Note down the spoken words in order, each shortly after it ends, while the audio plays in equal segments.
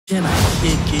Can I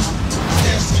kick it?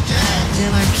 Yes, you can.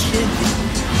 Can I kick it?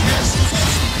 Yes, you can.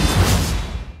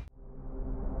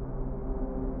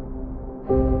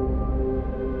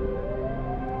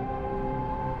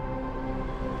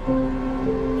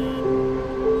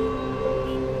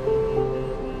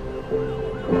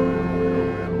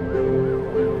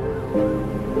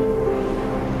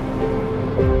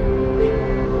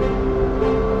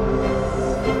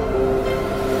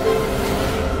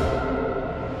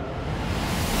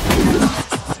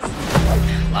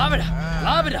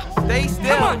 Stay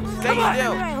still. Stay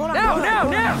still.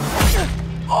 Now!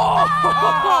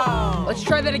 Oh! Let's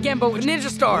try that again, but with ninja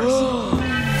stars.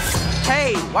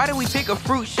 Hey, why did we pick a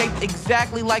fruit shaped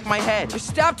exactly like my head? Just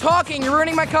stop talking. You're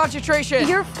ruining my concentration.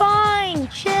 You're fine.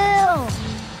 Chill.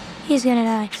 He's gonna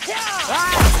die.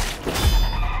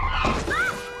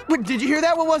 Wait, did you hear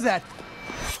that? What was that?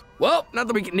 Well,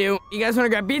 nothing we can do. You guys want to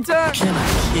grab pizza? Can I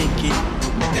kick it?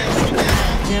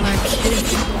 Can I kick it?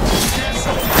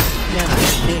 Can I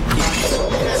kick it?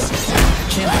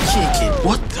 Can I kick it?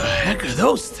 What the heck are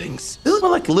those things? They look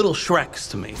like little Shreks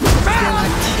to me. Can I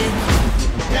kick it?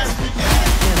 Can I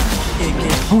kick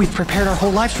it? Oh, we've prepared our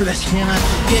whole lives for this. Can I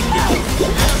kick it?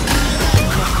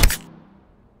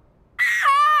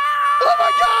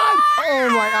 Oh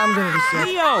my, I'm gonna be sick.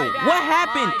 Leo, what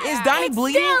happened? Is Donnie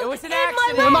bleeding? It was an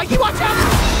accident. Oh, Mikey, watch out!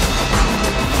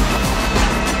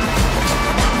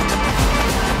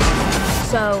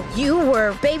 So, you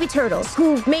were baby turtles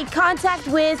who made contact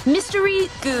with mystery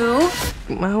goo.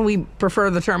 Well, we prefer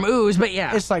the term ooze, but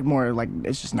yeah. It's like more like,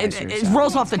 it's just nicer. It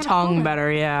rolls off the tongue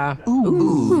better, yeah.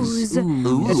 Ooze.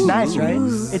 Ooze. It's nice, right?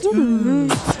 It's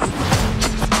ooze.